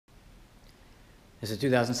This is a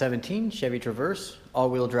 2017 Chevy Traverse,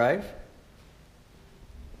 all-wheel drive.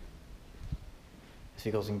 This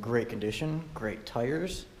vehicle's in great condition, great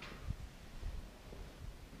tires.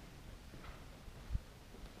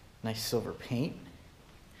 Nice silver paint.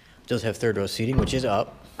 It does have third row seating, which is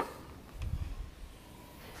up.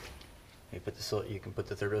 You can put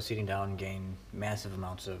the third row seating down and gain massive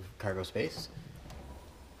amounts of cargo space.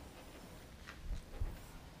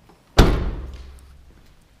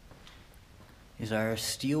 These are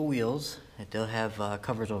steel wheels that they'll have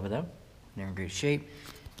covers over them. They're in great shape.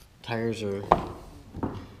 Tires are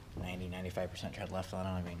 90-95% tread left on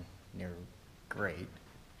them. I mean, they're great.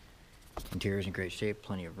 Interior's in great shape,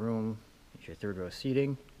 plenty of room. Here's your third row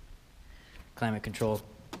seating. Climate control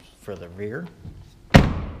for the rear.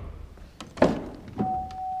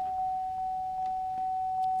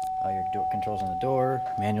 All your door controls on the door,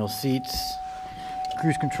 manual seats,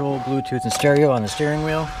 cruise control, Bluetooth and stereo on the steering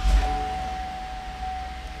wheel.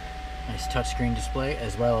 Nice touchscreen display,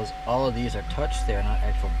 as well as all of these are touch. They are not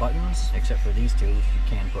actual buttons, except for these two, which you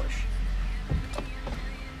can push.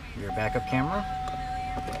 Your backup camera.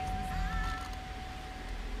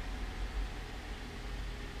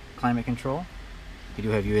 Climate control. You do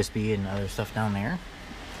have USB and other stuff down there.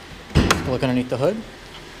 Take a look underneath the hood.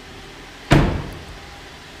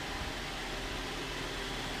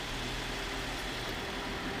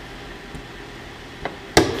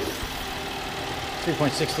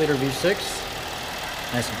 .6 liter V6,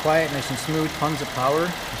 nice and quiet, nice and smooth, tons of power,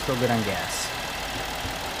 and still good on gas.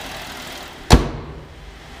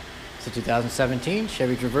 It's a 2017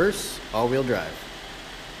 Chevy Traverse all-wheel drive.